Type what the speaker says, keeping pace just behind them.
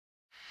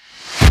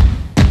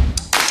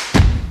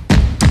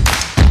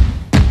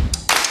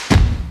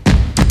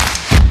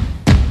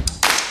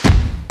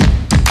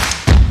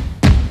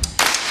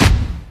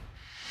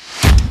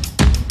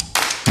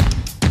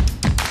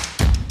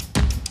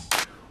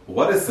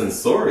is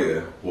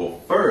Sensoria? Well,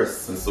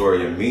 first,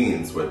 Sensoria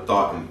means where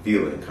thought and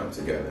feeling come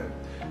together.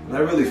 And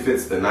that really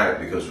fits the night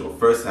because you'll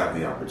first have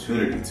the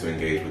opportunity to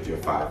engage with your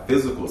 5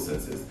 physical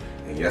senses.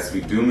 And yes,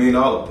 we do mean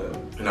all of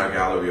them in our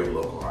gallery of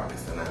local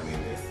artists. And I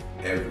mean this,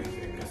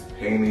 everything. It's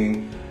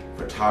painting,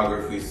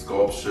 photography,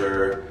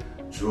 sculpture,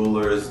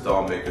 jewelers,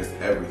 doll makers,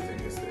 everything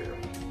is there.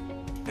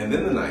 And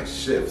then the night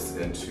shifts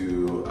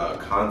into a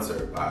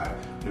concert by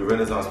New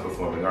Renaissance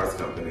Performing Arts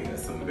Company and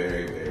some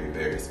very, very,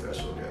 very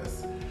special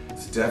guests.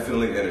 It's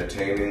definitely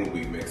entertaining.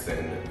 We mix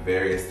in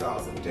various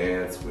styles of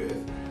dance with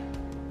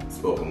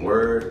spoken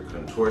word,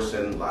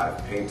 contortion,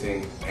 live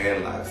painting,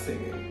 and live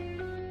singing.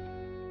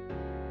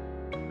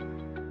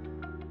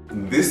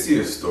 This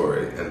year's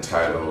story,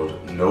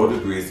 entitled No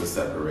Degrees of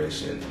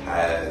Separation,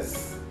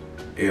 has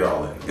it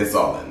all in. It's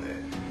all in there.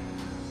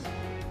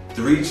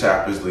 3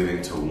 chapters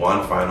leading to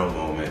one final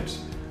moment.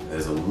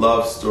 There's a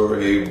love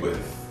story with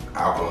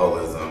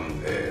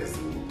alcoholism, there's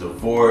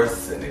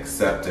divorce and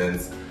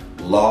acceptance,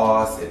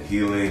 loss and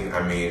healing.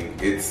 I mean,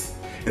 it's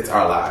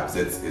our lives.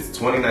 It's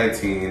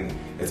 2019,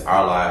 it's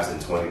our lives in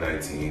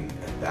 2019,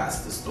 and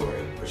that's the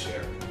story we're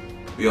sharing.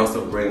 We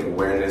also bring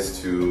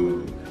awareness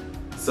to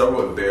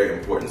several very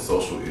important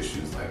social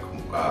issues like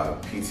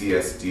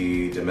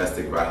PTSD,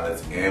 domestic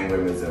violence, and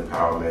women's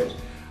empowerment,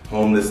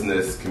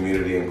 homelessness,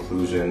 community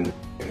inclusion.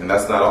 And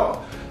that's not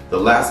all. The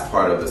last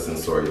part of the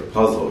Sensoria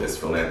puzzle is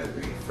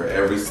philanthropy. For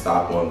every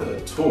stop on the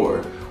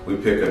tour, we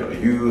pick a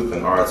youth,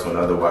 an arts, or an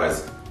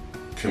otherwise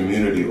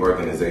community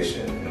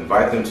organization,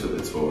 invite them to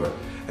the tour,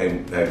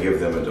 and give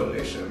them a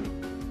donation.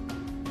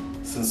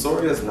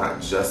 Sensoria is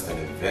not just an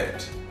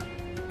event,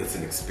 it's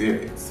an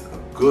experience,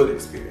 a good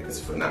experience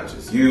for not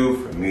just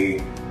you, for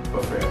me,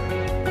 but for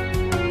everyone.